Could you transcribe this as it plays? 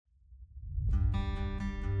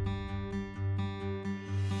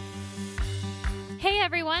Hey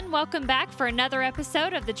everyone, welcome back for another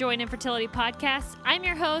episode of the Joy in Infertility Podcast. I'm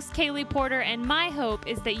your host, Kaylee Porter, and my hope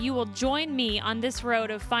is that you will join me on this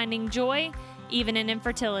road of finding joy even in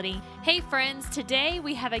infertility. Hey friends, today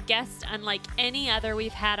we have a guest unlike any other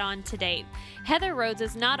we've had on to date. Heather Rhodes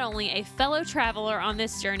is not only a fellow traveler on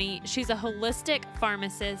this journey, she's a holistic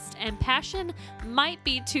pharmacist, and passion might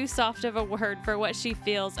be too soft of a word for what she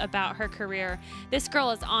feels about her career. This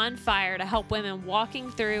girl is on fire to help women walking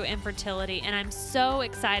through infertility, and I'm so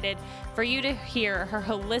excited for you to hear her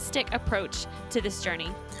holistic approach to this journey.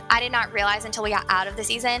 I did not realize until we got out of the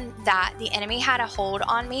season that the enemy had a hold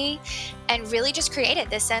on me and really just created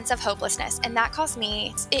this sense of hopelessness. And that caused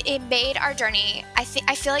me, it made our journey, I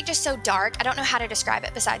feel like just so dark. I don't know how to describe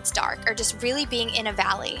it besides dark or just really being in a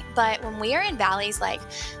valley. But when we are in valleys, like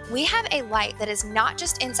we have a light that is not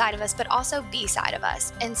just inside of us, but also beside of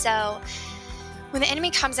us. And so when the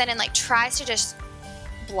enemy comes in and like tries to just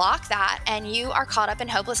block that and you are caught up in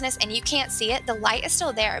hopelessness and you can't see it, the light is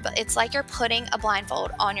still there, but it's like you're putting a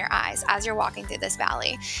blindfold on your eyes as you're walking through this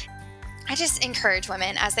valley. I just encourage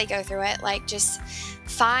women as they go through it, like just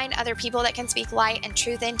find other people that can speak light and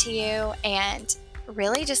truth into you and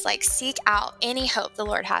really just like seek out any hope the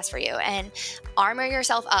Lord has for you and armor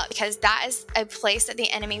yourself up, because that is a place that the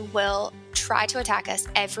enemy will try to attack us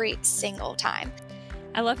every single time.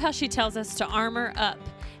 I love how she tells us to armor up.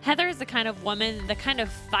 Heather is the kind of woman, the kind of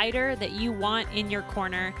fighter that you want in your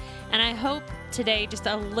corner. And I hope today just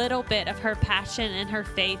a little bit of her passion and her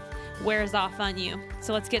faith wears off on you.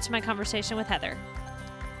 So let's get to my conversation with Heather.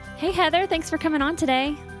 Hey, Heather, thanks for coming on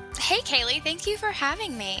today. Hey, Kaylee, thank you for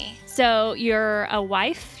having me. So you're a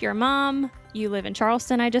wife, you're a mom, you live in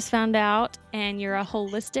Charleston, I just found out, and you're a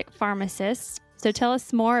holistic pharmacist. So tell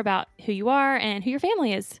us more about who you are and who your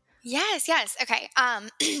family is. Yes. Okay.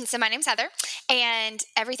 So my name's Heather, and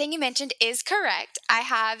everything you mentioned is correct. I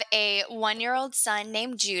have a 1-year-old son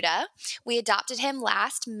named Judah. We adopted him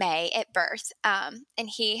last May at birth, and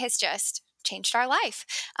he has just changed our life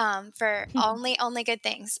for only good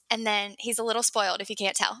things. And then he's a little spoiled, if you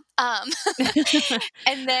can't tell.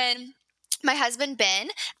 And then my husband, Ben,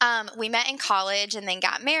 we met in college and then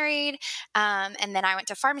got married. And then I went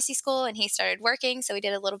to pharmacy school and he started working. So we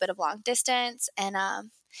did a little bit of long distance. And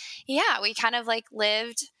we kind of like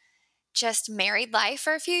lived just married life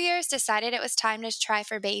for a few years, decided it was time to try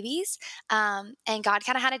for babies. And God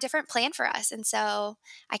kind of had a different plan for us. And so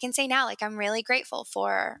I can say now, like, I'm really grateful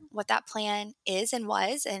for what that plan is and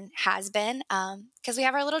was and has been, because we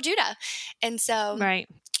have our little Judah. And so Right.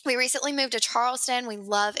 We recently moved to Charleston. We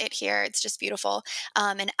love it here. It's just beautiful.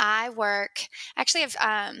 And I work as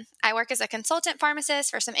a consultant pharmacist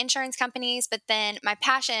for some insurance companies, but then my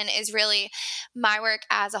passion is really my work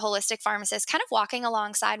as a holistic pharmacist, kind of walking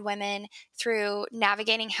alongside women through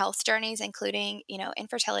navigating health journeys, including,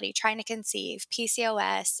 infertility, trying to conceive,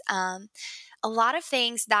 PCOS, a lot of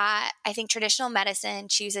things that I think traditional medicine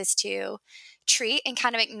chooses to treat and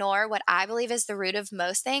kind of ignore what I believe is the root of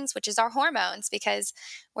most things, which is our hormones, because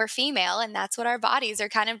we're female and that's what our bodies are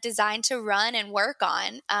kind of designed to run and work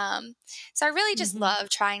on. So I really just love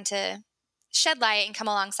trying to shed light and come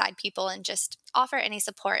alongside people and just offer any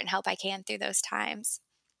support and help I can through those times.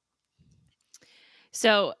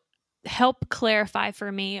 So help clarify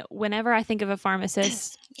for me, whenever I think of a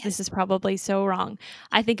pharmacist, Yes. This is probably so wrong.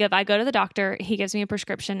 I go to the doctor, he gives me a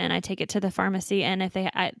prescription and I take it to the pharmacy. And if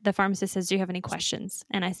the pharmacist says, do you have any questions?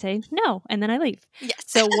 And I say, no. And then I leave. Yes.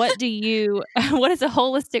 So what does a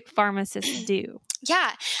holistic pharmacist do?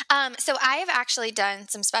 Yeah. So I have actually done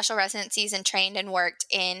some special residencies and trained and worked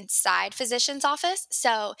inside physician's office.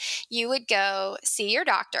 So you would go see your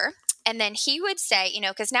doctor. And then he would say,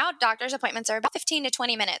 because now doctor's appointments are about 15 to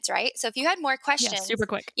 20 minutes, right? So if you had more questions. Yeah, super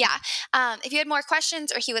quick. Yeah. If you had more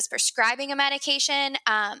questions or he was prescribing a medication,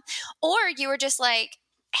 or you were just like,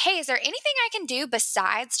 hey, is there anything I can do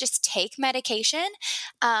besides just take medication,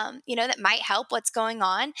 that might help what's going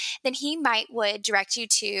on? Then he would direct you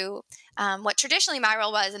to what traditionally my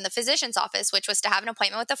role was in the physician's office, which was to have an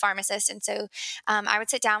appointment with the pharmacist. And so I would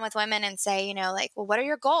sit down with women and say, well, what are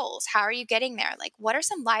your goals? How are you getting there? Like, what are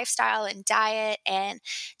some lifestyle and diet and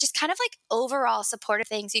just kind of like overall supportive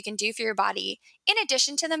things you can do for your body in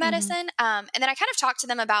addition to the medicine? And then I kind of talked to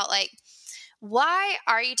them about like, why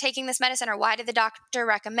are you taking this medicine, or why did the doctor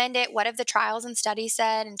recommend it? What have the trials and studies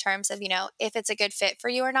said in terms of, if it's a good fit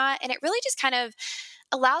for you or not? And it really just kind of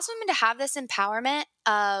allows women to have this empowerment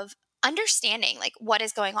of understanding like what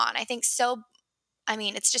is going on. I think so I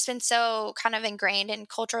mean, it's just been so kind of ingrained, and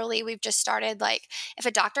culturally, we've just started like, if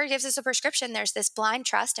a doctor gives us a prescription, there's this blind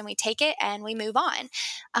trust, and we take it and we move on.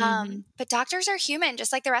 Hmm. But doctors are human,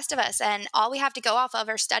 just like the rest of us, and all we have to go off of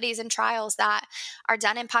are studies and trials that are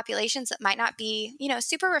done in populations that might not be,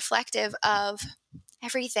 super reflective of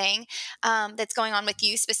everything that's going on with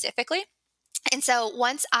you specifically. And so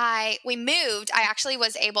once we moved, I actually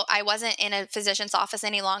I wasn't in a physician's office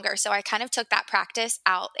any longer. So I kind of took that practice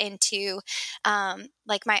out into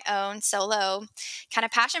like my own solo kind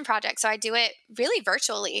of passion project. So I do it really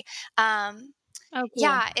virtually. Oh, cool.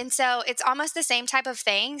 Yeah, and so it's almost the same type of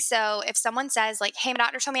thing. So if someone says like, "Hey, my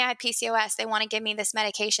doctor told me I had PCOS, they want to give me this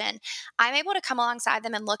medication," I'm able to come alongside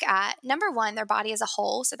them and look at number one, their body as a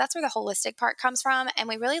whole. So that's where the holistic part comes from, and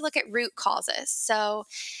we really look at root causes. So,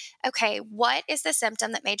 okay, what is the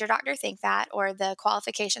symptom that made your doctor think that, or the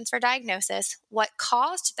qualifications for diagnosis? What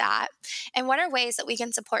caused that, and what are ways that we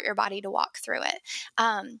can support your body to walk through it?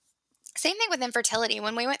 Same thing with infertility.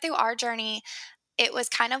 When we went through our journey, it was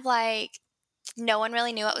kind of like no one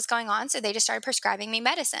really knew what was going on. So they just started prescribing me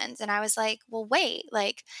medicines. And I was like, well, wait,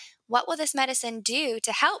 like, what will this medicine do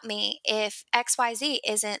to help me if XYZ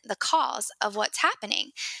isn't the cause of what's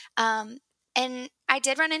happening? And I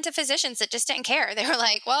did run into physicians that just didn't care. They were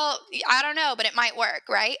like, well, I don't know, but it might work,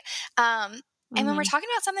 right? And when we're Hmm. talking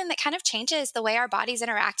about something that kind of changes the way our body's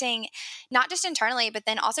interacting, not just internally, but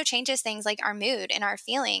then also changes things like our mood and our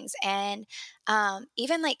feelings and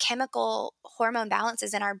even like chemical hormone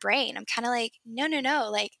balances in our brain, I'm kind of like, no, no, no,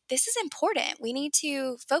 like this is important. We need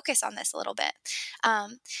to focus on this a little bit.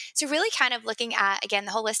 Um, so, really kind of looking at, again,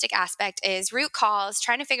 the holistic aspect is root cause,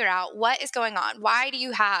 trying to figure out what is going on. Why do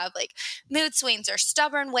you have like mood swings or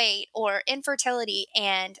stubborn weight or infertility?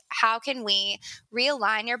 And how can we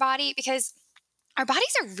realign your body? Because our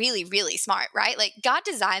bodies are really, really smart, right? Like God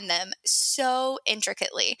designed them so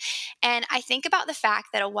intricately. And I think about the fact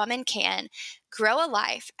that a woman can grow a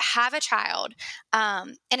life, have a child,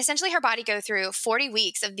 and essentially her body go through 40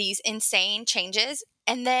 weeks of these insane changes.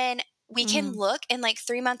 And then we can Hmm. look and like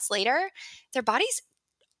 3 months later, their bodies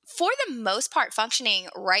for the most part functioning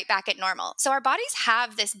right back at normal. So our bodies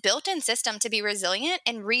have this built-in system to be resilient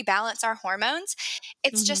and rebalance our hormones.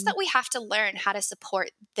 It's just Hmm. that we have to learn how to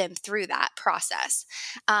support them through that process.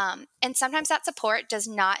 And sometimes that support does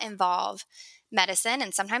not involve medicine,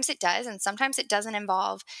 and sometimes it does, and sometimes it doesn't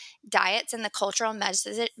involve diets and the cultural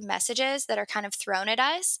messages that are kind of thrown at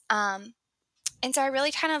us. And so I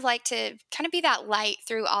really kind of like to kind of be that light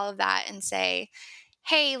through all of that and say,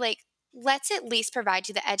 hey, like, let's at least provide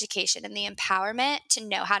you the education and the empowerment to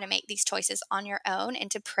know how to make these choices on your own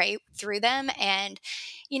and to pray through them and,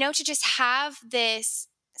 to just have this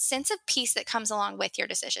sense of peace that comes along with your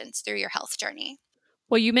decisions through your health journey.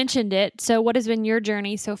 Well, you mentioned it. So, what has been your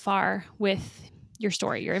journey so far with your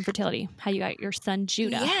story, your infertility, how you got your son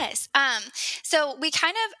Judah? Yes. So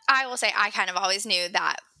I will say, I kind of always knew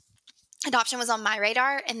that adoption was on my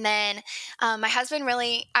radar. And then my husband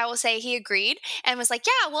really, I will say, he agreed and was like,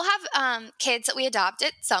 yeah, we'll have kids that we adopt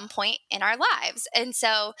at some point in our lives. And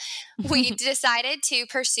so we decided to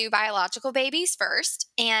pursue biological babies first.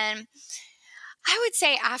 And I would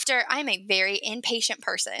say I'm a very impatient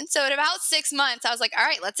person. So at about 6 months, I was like, all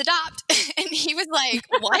right, let's adopt. And he was like,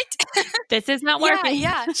 what? This is not Yeah, working.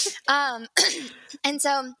 yeah. Um, and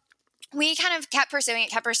so we kind of kept pursuing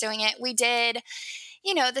it. We did,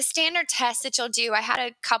 the standard tests that you'll do.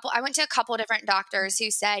 I went to a couple different doctors who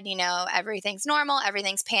said, everything's normal,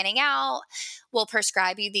 everything's panning out. We'll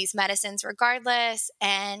prescribe you these medicines regardless.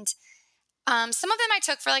 And some of them I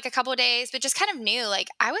took for like a couple of days, but just kind of knew like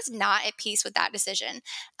I was not at peace with that decision.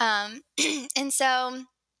 Um, and so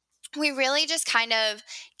we really just kind of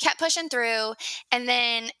kept pushing through. And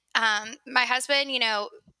then my husband,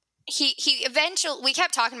 he eventually, we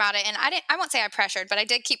kept talking about it, and I won't say I pressured, but I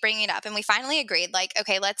did keep bringing it up, and we finally agreed like,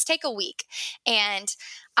 okay, let's take a week, and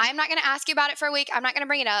I'm not going to ask you about it for a week. I'm not going to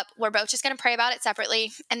bring it up. We're both just going to pray about it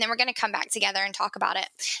separately, and then we're going to come back together and talk about it.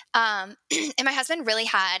 And my husband really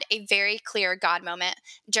had a very clear God moment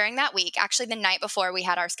during that week, actually the night before we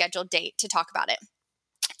had our scheduled date to talk about it.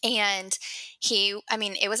 And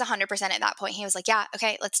it was 100% at that point. He was like, yeah,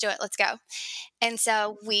 okay, let's do it. Let's go. And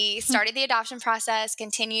so we started the adoption process,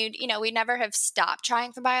 continued, we never have stopped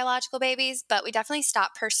trying for biological babies, but we definitely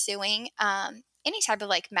stopped pursuing any type of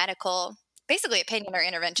like medical, basically opinion or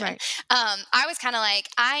intervention. Right. I was kind of like,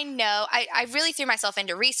 I really threw myself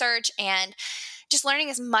into research and just learning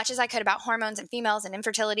as much as I could about hormones and females and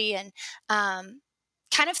infertility, and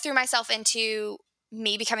kind of threw myself into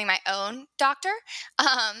me becoming my own doctor.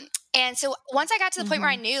 And so once I got to the point where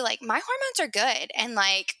I Hmm. knew like my hormones are good and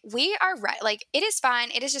like we are right, like it is fine.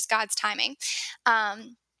 It is just God's timing.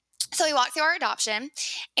 Um, So we walked through our adoption,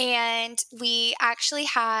 and we have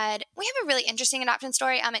a really interesting adoption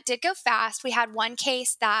story. It did go fast. We had one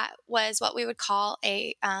case that was what we would call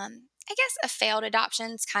I guess a failed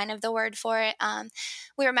adoption is kind of the word for it.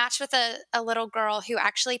 We were matched with a little girl who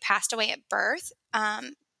actually passed away at birth,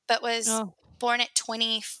 but was born at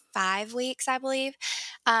 25 weeks, I believe.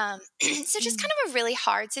 So just kind of a really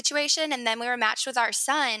hard situation. And then we were matched with our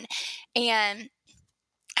son, and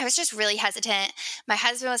I was just really hesitant. My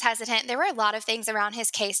husband was hesitant. There were a lot of things around his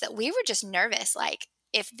case that we were just nervous. Like,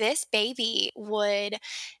 if this baby would,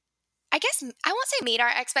 I guess, I won't say meet our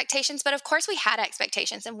expectations, but of course we had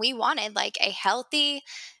expectations, and we wanted like a healthy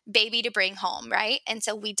baby to bring home, right? And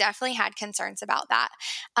so we definitely had concerns about that.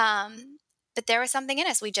 But there was something in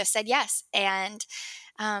us. We just said yes. And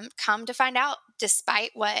come to find out,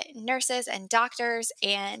 despite what nurses and doctors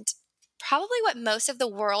and probably what most of the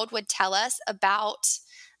world would tell us about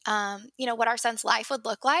what our son's life would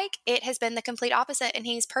look like, it has been the complete opposite, and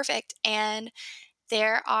he's perfect. And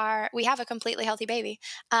we have a completely healthy baby.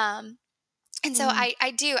 And so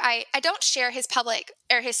I don't share his public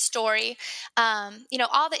or his story,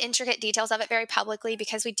 all the intricate details of it very publicly,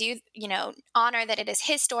 because we do, honor that it is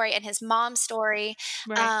his story and his mom's story.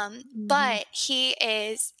 Right. But he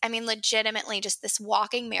is, legitimately just this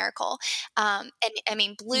walking miracle. And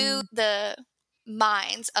blew the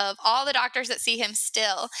minds of all the doctors that see him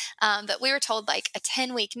still. But we were told like a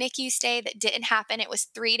 10-week NICU stay that didn't happen. It was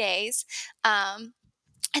 3 days.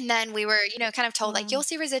 And then we were, kind of told like, you'll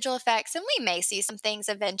see residual effects, and we may see some things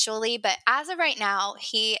eventually. But as of right now,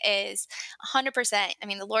 he is 100%.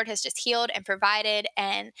 The Lord has just healed and provided.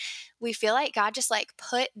 And we feel like God just like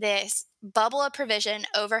put this bubble of provision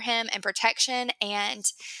over him and protection, and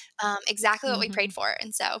exactly what we prayed for.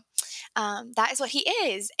 And so that is what he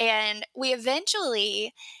is. And we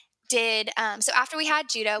eventually did. So after we had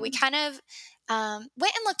Judah, we kind of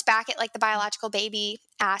went and looked back at like the biological baby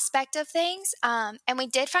aspect of things. And we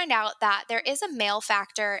did find out that there is a male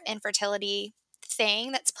factor infertility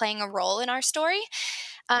thing that's playing a role in our story.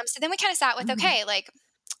 So then we kind of sat with, okay, like,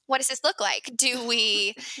 what does this look like? Do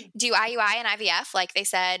we do IUI and IVF? Like they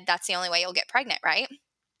said, that's the only way you'll get pregnant, right?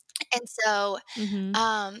 And so,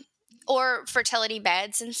 or fertility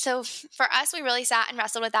beds. And so for us, we really sat and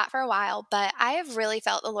wrestled with that for a while. But I have really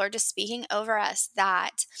felt the Lord just speaking over us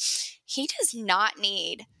that he does not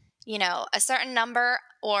need, a certain number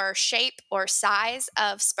or shape or size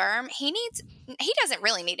of sperm. He doesn't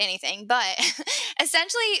really need anything, but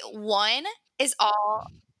essentially one is all.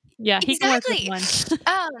 Yeah, he exactly. can work with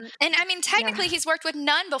one. And technically he's worked with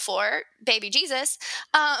none before, baby Jesus.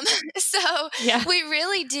 So we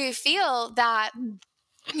really do feel that,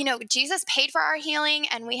 Jesus paid for our healing,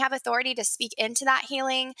 and we have authority to speak into that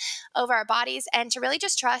healing over our bodies, and to really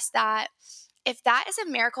just trust that if that is a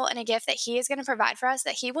miracle and a gift that he is going to provide for us,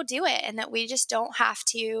 that he will do it, and that we just don't have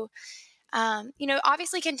to,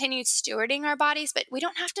 obviously continue stewarding our bodies, but we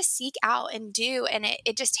don't have to seek out and do. And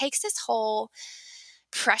it just takes this whole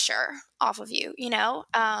pressure off of you,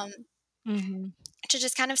 to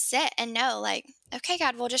just kind of sit and know like, okay,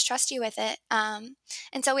 God, we'll just trust you with it. And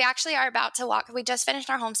so we actually are about to we just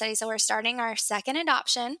finished our home study. So we're starting our second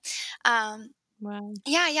adoption. Wow.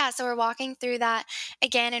 Yeah. So we're walking through that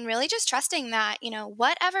again, and really just trusting that,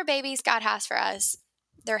 whatever babies God has for us,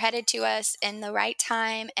 they're headed to us in the right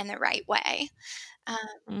time and the right way.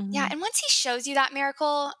 Yeah. And once he shows you that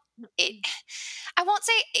miracle, I won't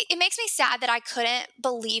say it makes me sad that I couldn't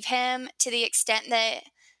believe him to the extent that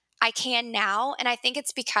I can now. And I think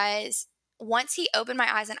it's because once he opened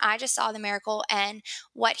my eyes and I just saw the miracle and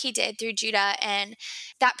what he did through Judah and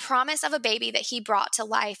that promise of a baby that he brought to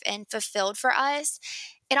life and fulfilled for us,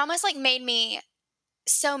 it almost like made me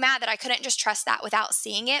so mad that I couldn't just trust that without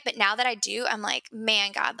seeing it. But now that I do, I'm like,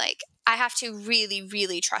 man, God, like I have to really,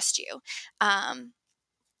 really trust you.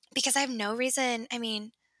 Because I have no reason,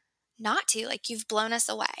 not to. Like, you've blown us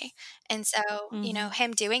away. And so,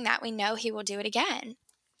 him doing that, we know he will do it again.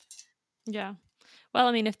 Yeah.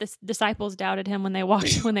 Well, if the disciples doubted him when they walked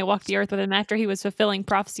the earth with him after he was fulfilling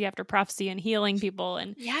prophecy after prophecy and healing people,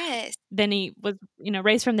 and then he was,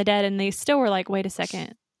 raised from the dead, and they still were like, wait a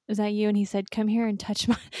second, is that you? And he said, come here and touch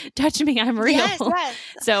me. I'm real. Yes.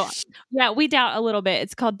 So yeah, we doubt a little bit.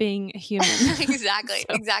 It's called being human. Exactly.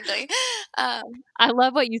 I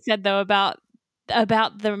love what you said though about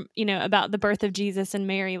the birth of Jesus and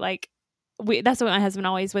Mary. Like, that's what my husband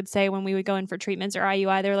always would say when we would go in for treatments or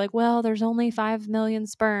IUI. They're like, well, there's only 5 million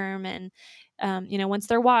sperm, and once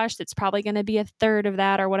they're washed, it's probably going to be a third of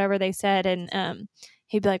that or whatever they said. And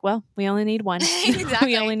he'd be like, well, we only need one. Exactly.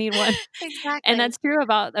 We only need one. Exactly. And that's true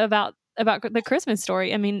about the Christmas story.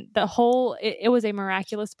 The whole it was a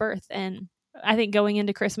miraculous birth, and I think going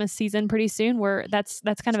into Christmas season pretty soon, where that's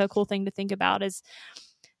kind of a cool thing to think about is,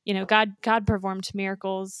 God performed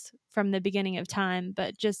miracles from the beginning of time,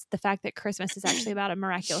 but just the fact that Christmas is actually about a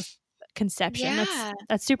miraculous conception, Yeah,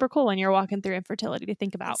 that's super cool when you're walking through infertility to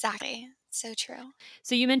think about. exactly. So true.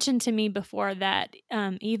 So you mentioned to me before that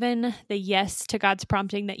even the yes to God's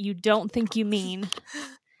prompting that you don't think you mean,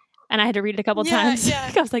 and I had to read it a couple times.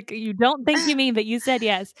 Yeah. I was like, you don't think you mean, but you said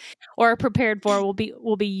yes, or prepared for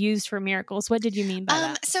will be used for miracles. What did you mean by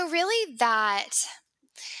that? So really that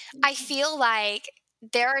I feel like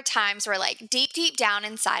there are times where like deep down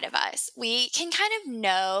inside of us, we can kind of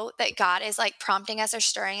know that God is like prompting us or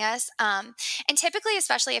stirring us. And typically,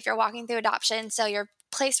 especially if you're walking through adoption, so you're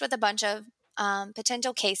placed with a bunch of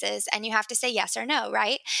potential cases and you have to say yes or no,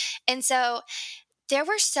 right? And so there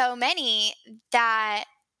were so many that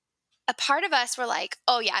a part of us were like,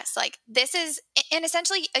 oh, yes, like this is, and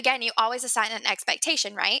essentially, again, you always assign an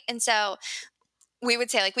expectation, right? And so we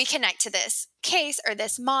would say, like, we connect to this case or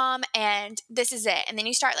this mom, and this is it. And then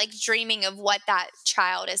you start like dreaming of what that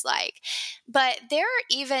child is like. But there are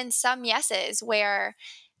even some yeses where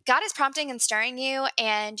God is prompting and stirring you,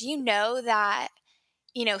 and you know that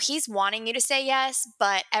he's wanting you to say yes,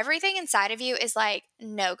 but everything inside of you is like,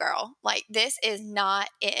 no, girl, like this is not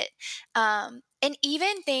it. And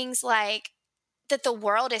even things like that the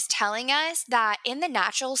world is telling us that in the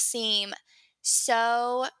natural seem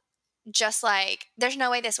so just like, there's no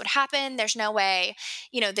way this would happen. There's no way,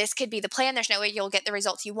 this could be the plan. There's no way you'll get the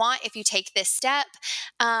results you want if you take this step.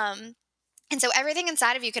 And so everything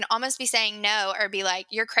inside of you can almost be saying no or be like,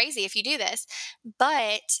 you're crazy if you do this.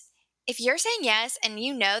 But if you're saying yes and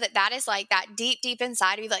you know that that is like that deep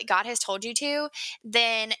inside of you, like God has told you to,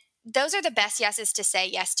 then those are the best yeses to say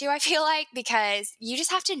yes to, I feel like, because you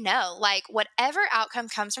just have to know, like, whatever outcome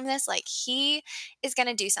comes from this, like, He is going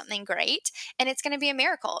to do something great and it's going to be a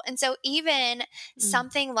miracle. And so, even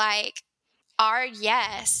something like our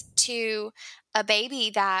yes to a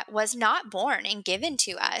baby that was not born and given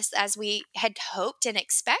to us as we had hoped and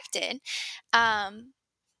expected,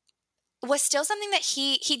 was still something that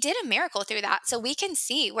he did a miracle through that. So we can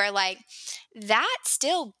see where like that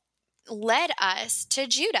still led us to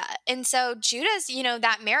Judah. And so Judah's,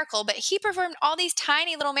 that miracle, but he performed all these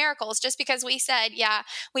tiny little miracles just because we said, yeah,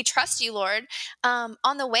 we trust you, Lord,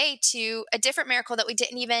 on the way to a different miracle that we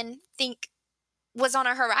didn't even think was on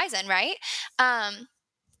our horizon, right?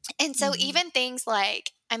 And so even things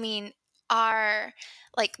like, our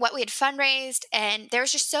like what we had fundraised, and there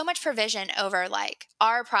was just so much provision over like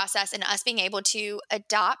our process and us being able to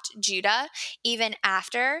adopt Judah even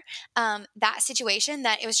after that situation,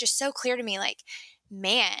 that it was just so clear to me, like,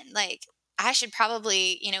 man, like I should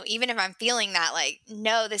probably, even if I'm feeling that, like,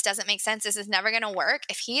 no, this doesn't make sense, this is never going to work.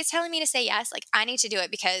 If He is telling me to say yes, like I need to do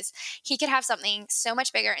it, because He could have something so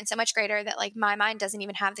much bigger and so much greater that like my mind doesn't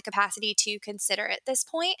even have the capacity to consider at this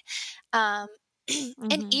point.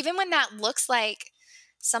 And even when that looks like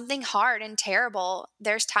something hard and terrible,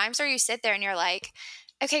 there's times where you sit there and you're like,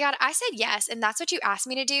 okay, God, I said yes, and that's what you asked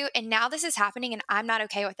me to do, and now this is happening and I'm not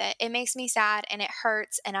okay with it. It makes me sad and it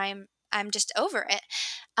hurts, and I'm just over it.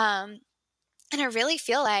 And I really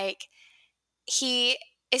feel like He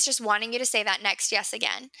is just wanting you to say that next yes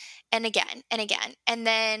again and again and again. And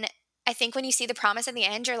then I think when you see the promise in the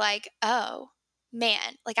end, you're like, oh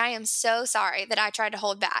man, like I am so sorry that I tried to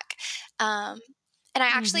hold back. And I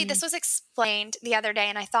actually, this was explained the other day,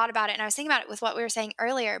 and I thought about it, and I was thinking about it with what we were saying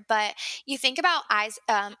earlier. But you think about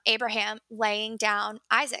Abraham laying down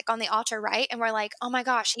Isaac on the altar, right? And we're like, oh my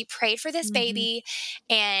gosh, he prayed for this baby,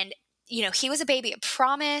 and he was a baby of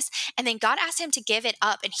promise, and then God asked him to give it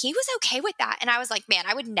up, and he was okay with that. And I was like, man,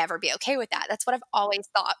 I would never be okay with that. That's what I've always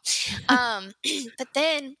thought. But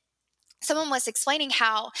then someone was explaining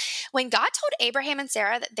how when God told Abraham and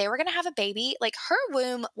Sarah that they were going to have a baby, like her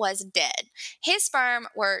womb was dead. His sperm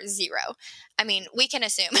were zero. I mean, we can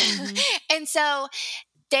assume. And so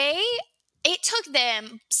it took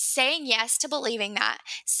them saying yes to believing that,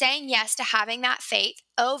 saying yes to having that faith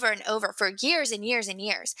over and over for years and years and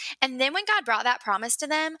years. And then when God brought that promise to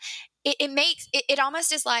them, it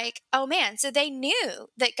almost is like, oh man, so they knew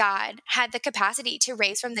that God had the capacity to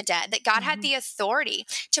raise from the dead, that God had the authority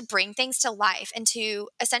to bring things to life and to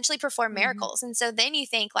essentially perform miracles. And so then you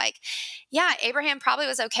think like, yeah, Abraham probably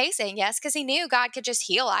was okay saying yes because he knew God could just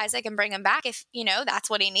heal Isaac and bring him back if, that's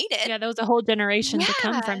what he needed. Yeah, there was a whole generation to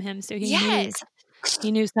come from him. So he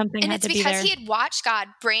knew something and had to be there. And it's because he had watched God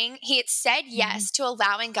he had said yes to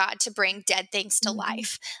allowing God to bring dead things to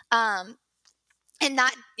life. And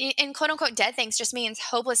that, in quote unquote dead things, just means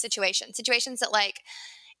hopeless situations that like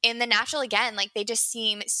in the natural, again, like they just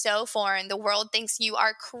seem so foreign. The world thinks you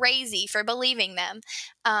are crazy for believing them.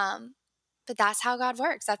 But that's how God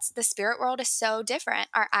works. That's the spirit world is so different.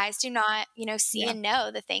 Our eyes do not, see Yeah. and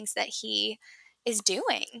know the things that he is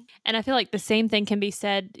doing. And I feel like the same thing can be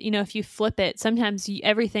said, if you flip it, sometimes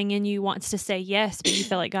everything in you wants to say yes, but you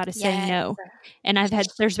feel like God is saying Yes. no. And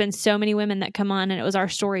there's been so many women that come on, and it was our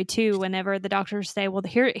story too, whenever the doctors say, well,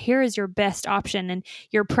 here is your best option and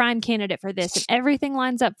your prime candidate for this, and everything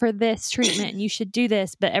lines up for this treatment and you should do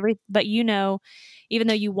this, but even though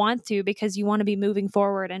you want to, because you want to be moving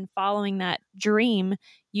forward and following that dream,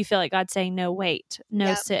 you feel like God's saying, no, wait, no,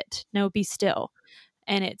 Yep. sit, no, be still.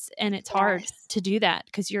 And it's hard Yes. to do that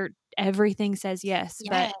because everything says yes,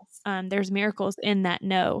 but there's miracles in that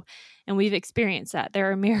no, and we've experienced that.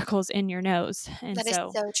 There are miracles in your no's, and That is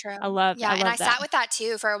so so true. I love Yeah, and I that. sat with that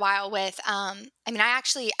too for a while with, I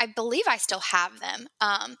believe I still have them,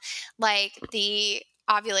 like the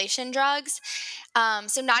ovulation drugs.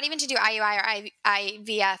 So not even to do IUI or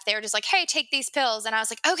IVF, they were just like, hey, take these pills. And I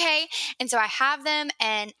was like, okay. And so I have them,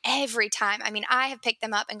 and every time, I have picked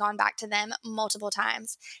them up and gone back to them multiple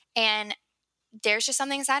times. And there's just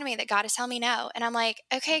something inside of me that God is telling me no. And I'm like,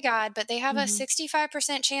 okay, God, but they have a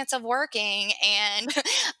 65% chance of working. And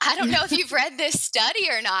I don't know if you've read this study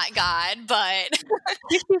or not, God, but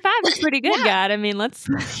 65 is pretty good, yeah. God. I mean, let's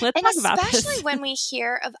And talk about this. especially when we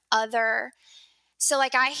hear of so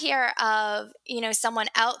like I hear of, someone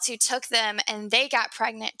else who took them and they got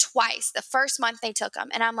pregnant twice the first month they took them.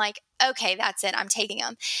 And I'm like, okay, that's it. I'm taking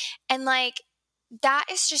them. And like, that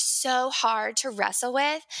is just so hard to wrestle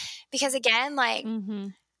with because again, like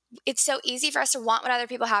it's so easy for us to want what other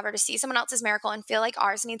people have or to see someone else's miracle and feel like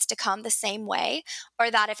ours needs to come the same way,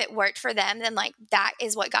 or that if it worked for them, then like that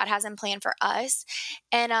is what God has in plan for us.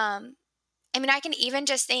 And I can even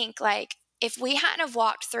just think like if we hadn't have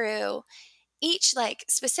walked through each like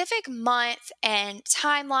specific month and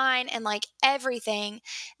timeline and like everything,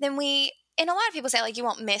 then and a lot of people say like you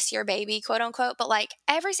won't miss your baby, quote unquote, but like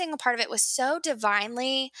every single part of it was so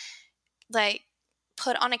divinely like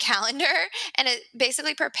put on a calendar, and it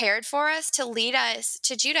basically prepared for us to lead us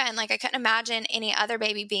to Judah. And like I couldn't imagine any other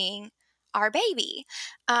baby being our baby.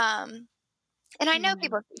 And I know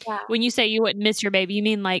people, when you say you wouldn't miss your baby, you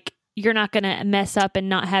mean like you're not going to mess up and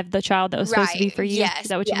not have the child that was supposed to be for you? Yes, Is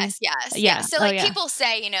that what you mean? yes. Yeah. So like people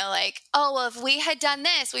say, like, oh, well, if we had done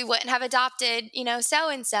this, we wouldn't have adopted,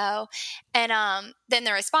 so-and-so. And then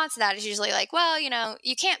the response to that is usually like, well,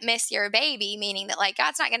 you can't miss your baby, meaning that like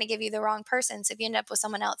God's not going to give you the wrong person. So if you end up with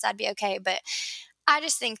someone else, that'd be okay. But I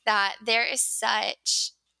just think that there is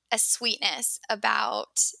such a sweetness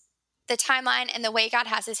about the timeline and the way God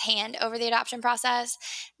has his hand over the adoption process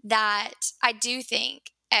that I do think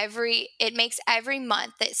it makes every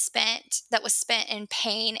month that was spent in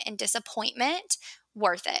pain and disappointment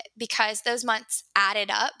worth it, because those months added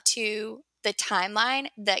up to the timeline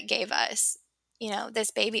that gave us,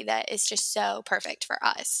 this baby that is just so perfect for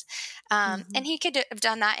us. And he could have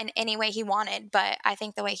done that in any way he wanted, but I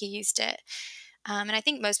think the way he used it. And I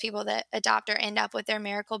think most people that adopt or end up with their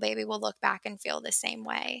miracle baby will look back and feel the same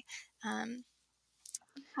way.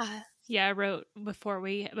 Yeah, I wrote before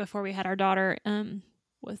we had our daughter,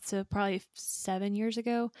 probably 7 years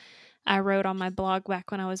ago. I wrote on my blog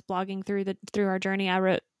back when I was blogging through our journey. I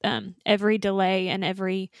wrote every delay and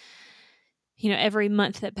every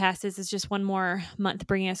month that passes is just one more month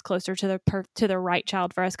bringing us closer to the right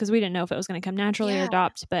child for us, because we didn't know if it was going to come naturally or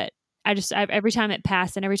adopt. But every time it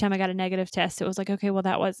passed and every time I got a negative test, it was like, okay, well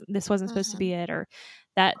this wasn't supposed to be it, or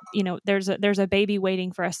that there's a baby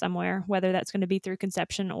waiting for us somewhere, whether that's going to be through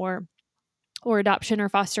conception or adoption or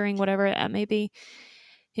fostering, whatever that may be.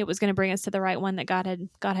 It was going to bring us to the right one that God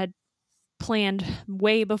had planned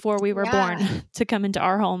way before we were born to come into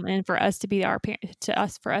our home and for us to be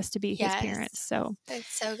for us to be his parents. So it's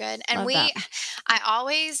so good. And I won't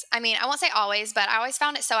say always, but I always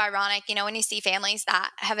found it so ironic, when you see families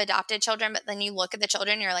that have adopted children, but then you look at the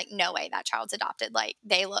children and you're like, no way that child's adopted. Like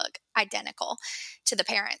they look identical to the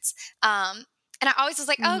parents. And I always was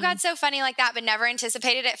like, oh, God's so funny like that, but never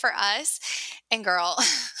anticipated it for us. And girl,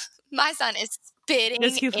 my son is spitting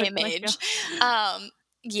image.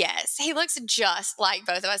 Yes, he looks just like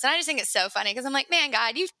both of us. And I just think it's so funny because I'm like, man,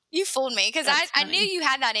 God, you fooled me, because I knew you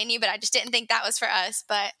had that in you, but I just didn't think that was for us.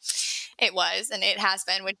 But it was, and it has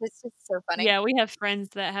been, which is just so funny. Yeah, we have friends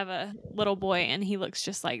that have a little boy and he looks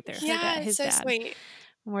just like his so dad. Sweet.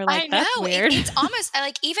 We're like, that's weird. It's almost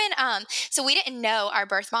like even so we didn't know our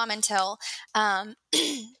birth mom until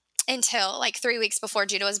like 3 weeks before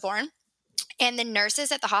Judah was born. And the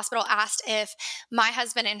nurses at the hospital asked if my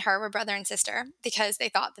husband and her were brother and sister, because they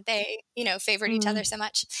thought that they, favored each other so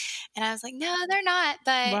much. And I was like, no, they're not.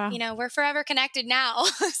 But, we're forever connected now.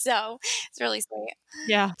 So it's really sweet.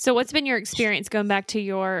 Yeah. So what's been your experience going back to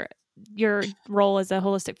your your role as a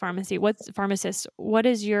holistic pharmacist, what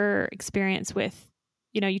is your experience with,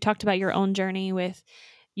 you talked about your own journey with,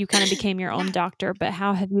 you kind of became your own doctor, but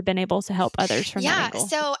how have you been able to help others from that angle?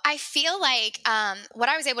 So I feel like what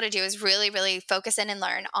I was able to do is really, really focus in and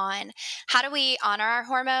learn on how do we honor our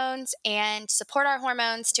hormones and support our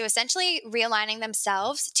hormones to essentially realigning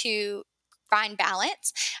themselves to find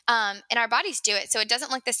balance. And our bodies do it, so it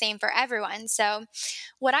doesn't look the same for everyone. So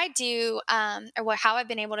what I do, how I've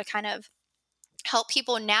been able to kind of help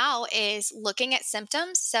people now is looking at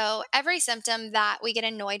symptoms. So every symptom that we get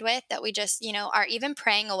annoyed with, that we just, are even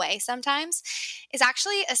praying away sometimes, is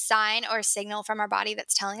actually a sign or a signal from our body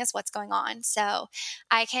that's telling us what's going on. So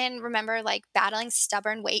I can remember like battling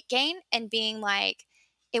stubborn weight gain and being like,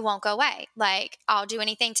 it won't go away. Like, I'll do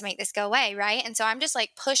anything to make this go away. Right. And so I'm just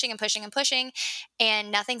like pushing and pushing and pushing, and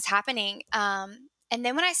nothing's happening. And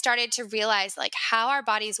then when I started to realize like how our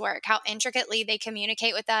bodies work, how intricately they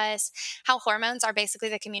communicate with us, how hormones are basically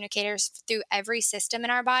the communicators through every system in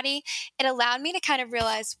our body, it allowed me to kind of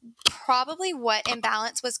realize probably what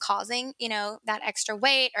imbalance was causing, that extra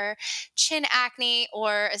weight or chin acne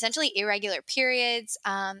or essentially irregular periods.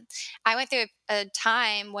 I went through a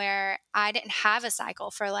time where I didn't have a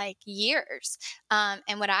cycle for like years.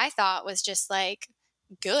 And what I thought was just like,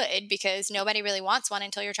 good, because nobody really wants one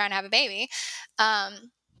until you're trying to have a baby,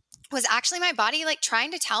 was actually my body like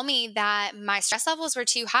trying to tell me that my stress levels were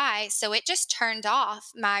too high. So it just turned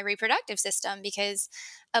off my reproductive system, because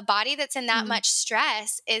a body that's in that much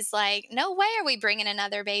stress is like, no way are we bringing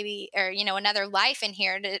another baby or, another life in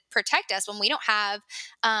here to protect us when we don't have,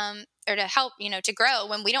 or to help, to grow,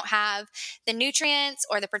 when we don't have the nutrients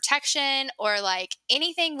or the protection or like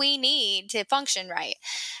anything we need to function right.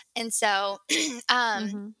 And so, what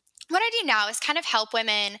I do now is kind of help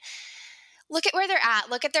women look at where they're at,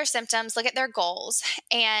 look at their symptoms, look at their goals,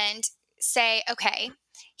 and say, okay,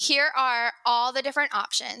 here are all the different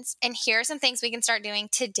options, and here are some things we can start doing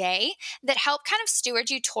today that help kind of steward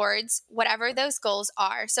you towards whatever those goals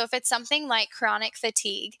are. So if it's something like chronic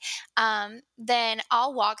fatigue, then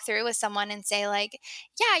I'll walk through with someone and say like,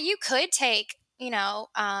 yeah, you could take,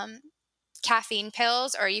 caffeine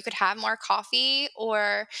pills, or you could have more coffee,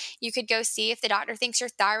 or you could go see if the doctor thinks your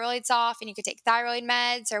thyroid's off and you could take thyroid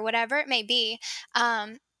meds or whatever it may be.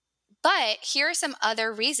 But here are some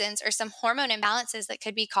other reasons or some hormone imbalances that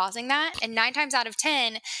could be causing that. And 9 times out of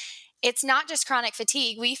 10, it's not just chronic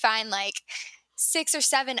fatigue. We find like 6 or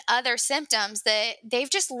 7 other symptoms that they've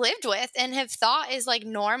just lived with and have thought is like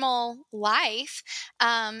normal life.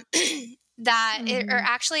 Or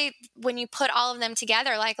actually, when you put all of them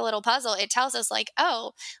together like a little puzzle, it tells us like,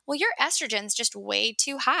 oh, well, your estrogen's just way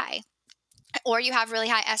too high. Or you have really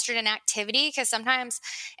high estrogen activity, because sometimes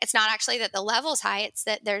it's not actually that the level's high, it's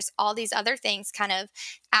that there's all these other things kind of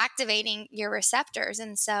activating your receptors.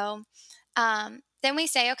 And so then we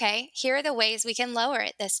say, okay, here are the ways we can lower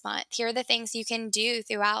it this month. Here are the things you can do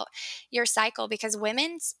throughout your cycle, because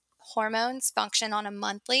women's hormones function on a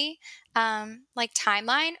monthly like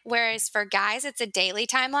timeline, whereas for guys it's a daily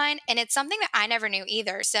timeline. And it's something that I never knew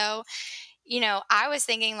either. So I was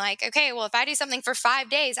thinking like, okay, well, if I do something for 5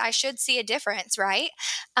 days, I should see a difference, right?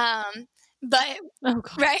 But oh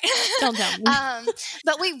God. Right. Don't tell me.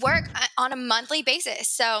 But we work on a monthly basis.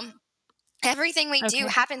 So everything we do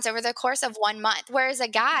happens over the course of 1 month, whereas a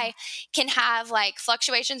guy can have like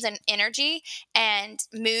fluctuations in energy and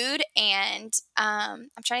mood and I'm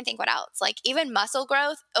trying to think what else, like even muscle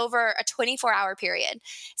growth over a 24-hour period.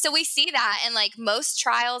 So we see that in like most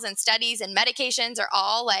trials and studies, and medications are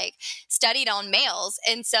all like studied on males.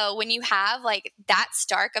 And so when you have like that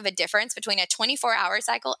stark of a difference between a 24-hour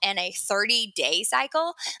cycle and a 30-day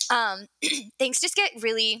cycle, things just get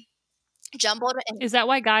really jumbled. Is that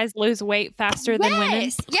why guys lose weight faster than women?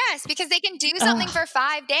 Yes, because they can do something for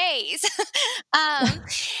 5 days. And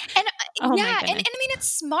Oh my yeah, and I goodness. mean,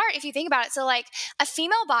 it's smart if you think about it. So like a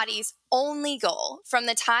female body's only goal from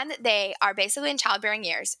the time that they are basically in childbearing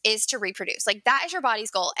years is to reproduce. Like that is your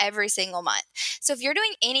body's goal every single month. So if you're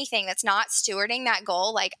doing anything that's not stewarding that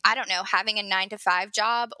goal, like, I don't know, having a 9-to-5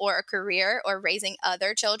 job or a career or raising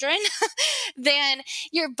other children, then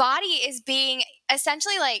your body is being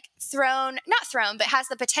essentially like not thrown, but has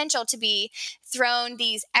the potential to be thrown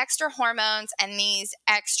these extra hormones and these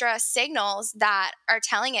extra signals that are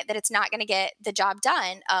telling it that it's not going to get the job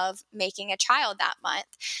done of making a child that month.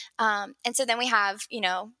 And so then we have,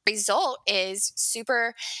 result is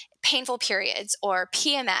super painful periods, or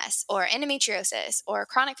PMS, or endometriosis, or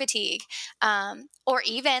chronic fatigue, or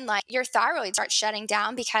even like your thyroid starts shutting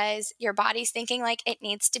down because your body's thinking like it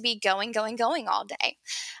needs to be going all day.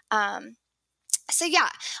 So yeah,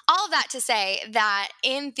 all of that to say that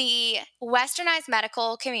in the westernized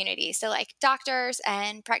medical community, so like doctors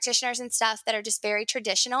and practitioners and stuff that are just very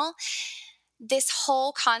traditional, this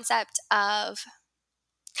whole concept of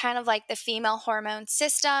kind of like the female hormone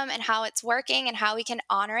system and how it's working and how we can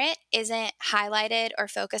honor it isn't highlighted or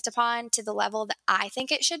focused upon to the level that I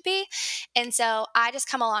think it should be. And so I just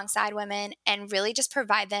come alongside women and really just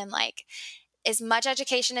provide them like as much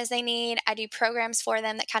education as they need. I do programs for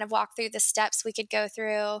them that kind of walk through the steps we could go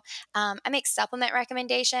through. I make supplement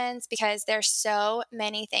recommendations because there's so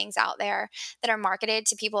many things out there that are marketed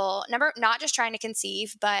to people, not just trying to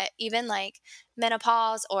conceive, but even like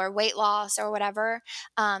menopause or weight loss or whatever.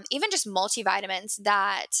 Even just multivitamins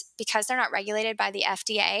that, because they're not regulated by the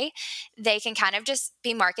FDA, they can kind of just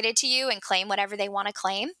be marketed to you and claim whatever they want to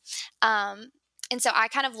claim. And so I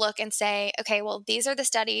kind of look and say, okay, well, these are the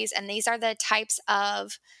studies and these are the types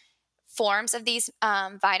of forms of these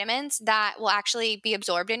vitamins that will actually be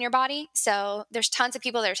absorbed in your body. So there's tons of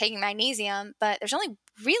people that are taking magnesium, but there's only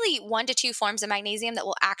really 1 to 2 forms of magnesium that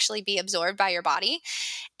will actually be absorbed by your body.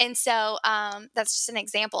 And so that's just an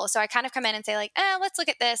example. So I kind of come in and say like, let's look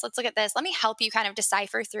at this. Let's look at this. Let me help you kind of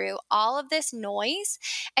decipher through all of this noise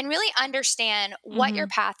and really understand what your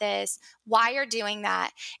path is, why you're doing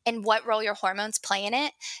that, and what role your hormones play in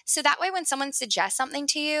it. So that way, when someone suggests something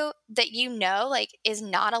to you that you know like is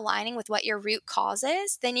not aligning with what your root cause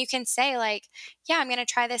is, then you can say like, yeah, I'm going to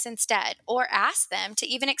try this instead, or ask them to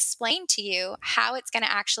even explain to you how it's going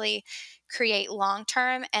to actually create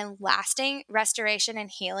long-term and lasting restoration and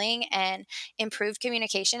healing and improved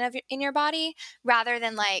communication in your body, rather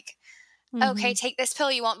than like, okay, take this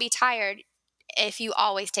pill, you won't be tired if you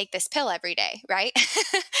always take this pill every day, right?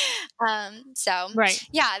 So Right.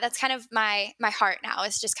 yeah, that's kind of my heart now,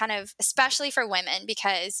 is just kind of, especially for women,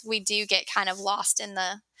 because we do get kind of lost in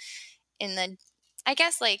the I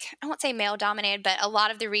guess, like, I won't say male dominated, but a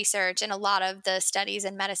lot of the research and a lot of the studies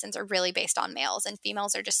and medicines are really based on males, and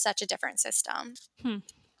females are just such a different system.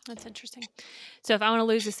 That's interesting. So if I want to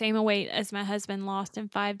lose the same weight as my husband lost in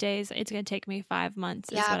 5 days, it's going to take me 5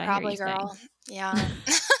 months, is Yeah, what I hear probably, you saying. girl. Yeah.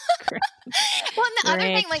 Great. Well, and the other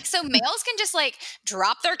thing, Great. like, so males can just like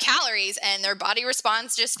drop their calories and their body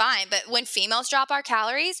responds just fine. But when females drop our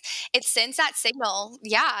calories, it sends that signal,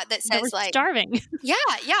 yeah, that That we're says like, starving. yeah,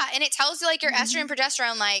 yeah. And it tells you like your estrogen, Mhm.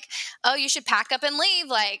 progesterone, like, oh, you should pack up and leave.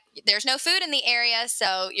 Like, there's no food in the area.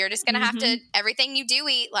 So you're just going to have to, Mhm. everything you do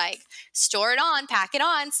eat, like, store it on, pack it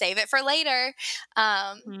on, save it for later.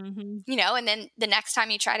 Mhm. And then the next time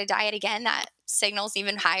you try to diet again, that signals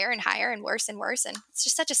even higher and higher and worse and worse. And it's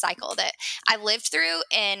just such a cycle that I lived through.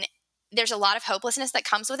 And there's a lot of hopelessness that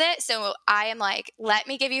comes with it. So I am like, let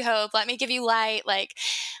me give you hope. Let me give you light. Like,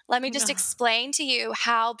 let me just Ugh. explain to you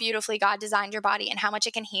how beautifully God designed your body and how much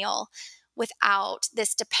it can heal without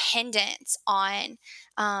this dependence on,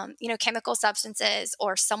 chemical substances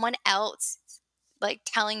or someone else like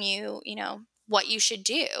telling you, what you should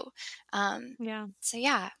do. Yeah, So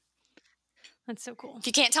yeah, that's so cool. if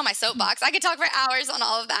you can't tell my soapbox, I could talk for hours on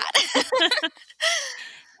all of that.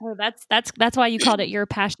 Well, that's why you called it your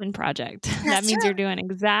passion project. That That's means you're true. doing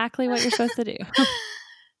exactly what you're supposed to do.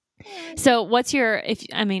 So what's your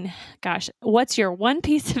what's your one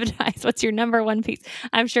piece of advice? What's your number one piece?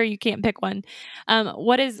 I'm sure you can't pick one.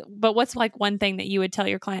 What's like one thing that you would tell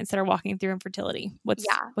your clients that are walking through infertility?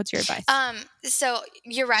 Yeah. What's your advice? So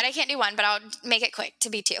you're right, I can't do one, but I'll make it quick to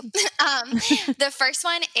be two. The first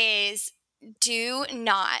one is, do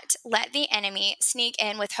not let the enemy sneak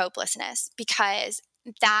in with hopelessness, because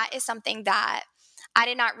that is something that I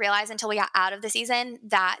did not realize until we got out of the season,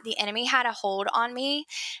 that the enemy had a hold on me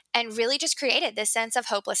and really just created this sense of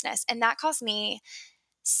hopelessness. And that caused me,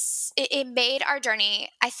 it made our journey,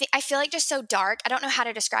 I feel like, just so dark. I don't know how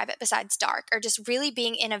to describe it besides dark, or just really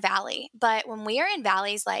being in a valley. But when we are in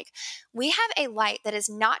valleys, like, we have a light that is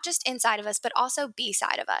not just inside of us, but also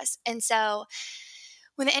beside of us. And so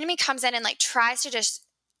when the enemy comes in and like tries to just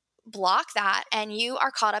block that, and you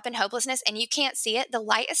are caught up in hopelessness and you can't see it, the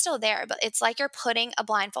light is still there, but it's like you're putting a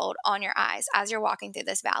blindfold on your eyes as you're walking through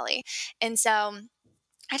this valley. And so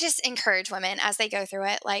I just encourage women as they go through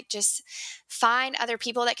it, like, just find other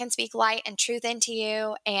people that can speak light and truth into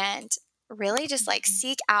you, and really just like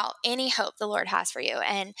seek out any hope the Lord has for you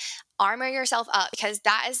and armor yourself up, because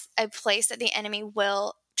that is a place that the enemy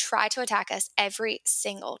will try to attack us every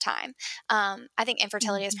single time. I think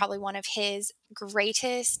infertility is Mhm. probably one of his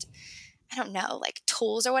greatest, I don't know, like,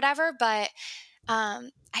 tools or whatever, but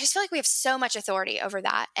I just feel like we have so much authority over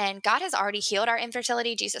that. And God has already healed our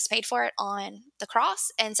infertility. Jesus paid for it on the cross.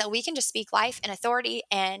 And so we can just speak life and authority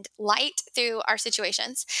and light through our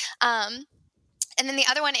situations. And then the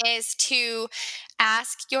other one is to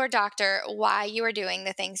ask your doctor why you are doing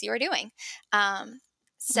the things you are doing.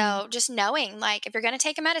 So just knowing, like, if you're going to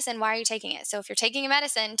take a medicine, why are you taking it? So if you're taking a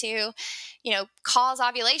medicine to, cause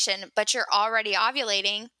ovulation, but you're already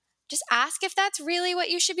ovulating, just ask if that's really what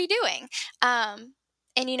you should be doing. And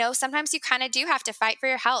sometimes you kind of do have to fight for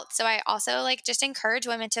your health. So I also just encourage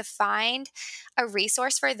women to find a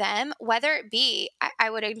resource for them, whether it be,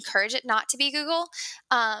 I would encourage it not to be Google,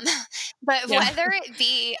 but whether it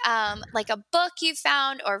be like a book you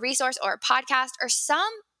found or a resource or a podcast or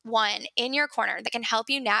someone in your corner that can help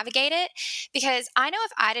you navigate it. Because I know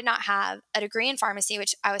if I did not have a degree in pharmacy,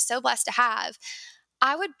 which I was so blessed to have,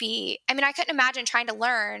 I couldn't imagine trying to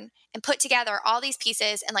learn and put together all these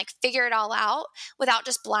pieces and figure it all out without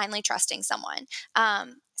just blindly trusting someone.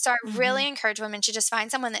 So I really encourage women to just find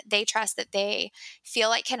someone that they trust, that they feel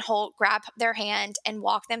like can grab their hand and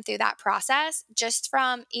walk them through that process, just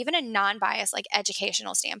from even a non-biased,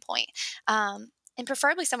 educational standpoint. And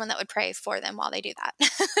preferably someone that would pray for them while they do that.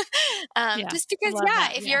 Just because,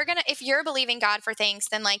 if you're believing God for things,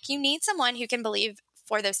 then you need someone who can believe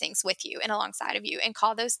for those things with you and alongside of you and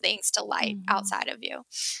call those things to light outside of you.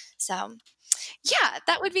 So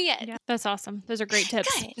that would be it. Yeah, that's awesome. Those are great tips.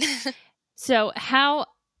 Good. So how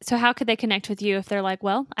could they connect with you if they're like,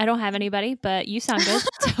 well, I don't have anybody, but you sound good.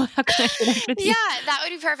 So how can I connect with you? Yeah, that would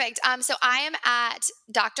be perfect. So I am at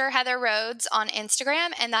Dr. Heather Rhodes on Instagram,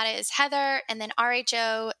 and that is Heather and then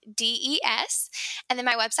RHODES. And then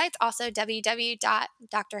my website's also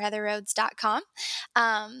www.drheatherrhodes.com.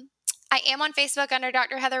 I am on Facebook under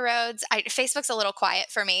Dr. Heather Rhodes. Facebook's a little quiet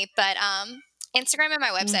for me, but Instagram and my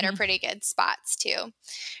website are pretty good spots to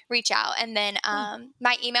reach out. And then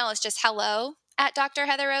my email is just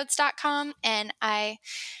hello@drheatherrhodes.com. And I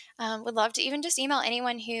would love to even just email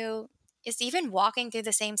anyone who is even walking through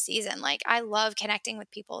the same season. I love connecting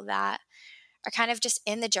with people that are kind of just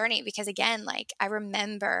in the journey, because again, I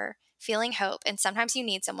remember feeling hope, and sometimes you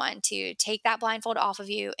need someone to take that blindfold off of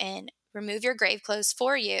you and remove your grave clothes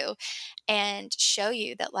for you and show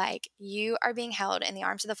you that you are being held in the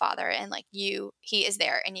arms of the Father, and he is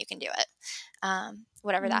there and you can do it.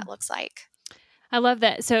 Whatever that looks like. I love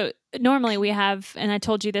that. So normally we have, and I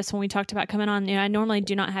told you this when we talked about coming on, I normally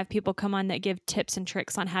do not have people come on that give tips and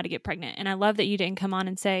tricks on how to get pregnant. And I love that you didn't come on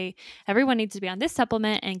and say, everyone needs to be on this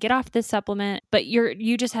supplement and get off this supplement. But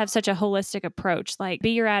you just have such a holistic approach. Be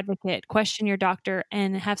your advocate, question your doctor,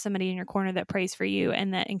 and have somebody in your corner that prays for you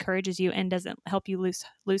and that encourages you and doesn't help you lose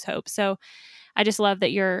hope. So I just love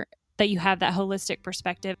that you have that holistic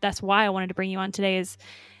perspective. That's why I wanted to bring you on today. Is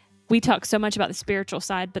we talk so much about the spiritual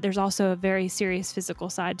side, but there's also a very serious physical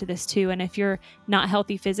side to this too. And if you're not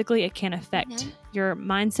healthy physically, it can affect your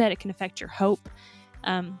mindset. It can affect your hope.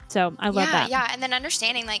 So I love that. Yeah. And then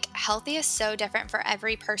understanding healthy is so different for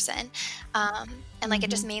every person. And it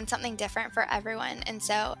just means something different for everyone. And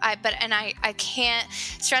so I can't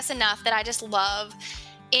stress enough that I just love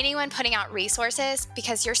anyone putting out resources,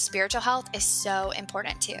 because your spiritual health is so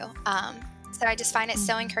important too. So I just find it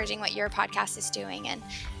so encouraging what your podcast is doing, and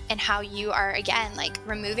how you are, again,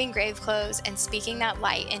 removing grave clothes and speaking that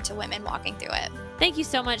light into women walking through it. Thank you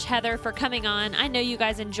so much, Heather, for coming on. I know you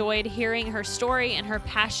guys enjoyed hearing her story and her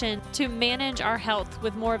passion to manage our health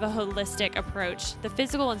with more of a holistic approach. The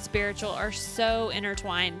physical and spiritual are so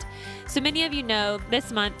intertwined. So many of you know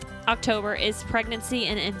this month, October, is Pregnancy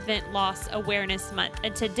and Infant Loss Awareness Month.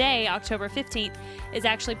 And today, October 15th, is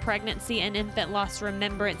actually Pregnancy and Infant Loss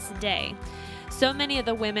Remembrance Day. So many of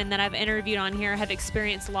the women that I've interviewed on here have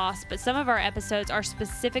experienced loss, but some of our episodes are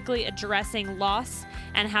specifically addressing loss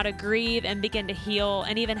and how to grieve and begin to heal,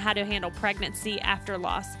 and even how to handle pregnancy after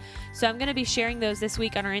loss. So I'm going to be sharing those this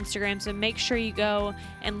week on our Instagram, so make sure you go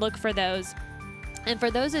and look for those. And for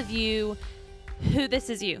those of you who this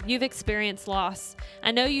is you've experienced loss,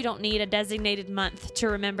 I know you don't need a designated month to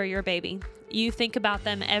remember your baby. You think about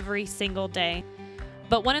them every single day.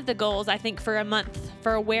 But one of the goals, I think, for a month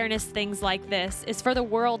for awareness things like this is for the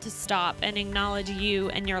world to stop and acknowledge you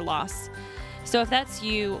and your loss. So if that's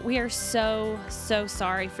you, we are so, so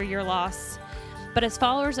sorry for your loss. But as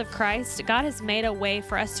followers of Christ, God has made a way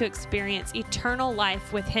for us to experience eternal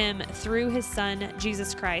life with Him through His Son,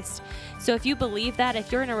 Jesus Christ. So if you believe that,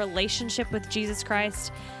 if you're in a relationship with Jesus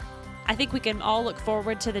Christ, I think we can all look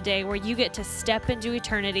forward to the day where you get to step into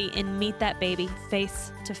eternity and meet that baby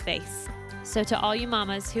face to face. So to all you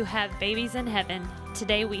mamas who have babies in heaven,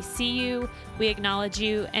 today we see you, we acknowledge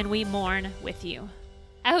you, and we mourn with you.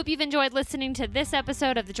 I hope you've enjoyed listening to this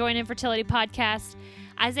episode of the Joy in Infertility Podcast.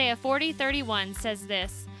 Isaiah 40:31 says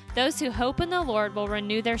this: "Those who hope in the Lord will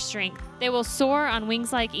renew their strength. They will soar on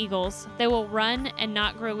wings like eagles. They will run and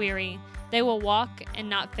not grow weary. They will walk and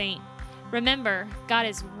not faint. Remember, God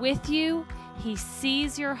is with you. He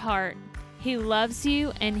sees your heart. He loves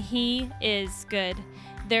you, and He is good.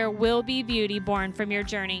 There will be beauty born from your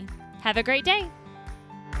journey. Have a great day.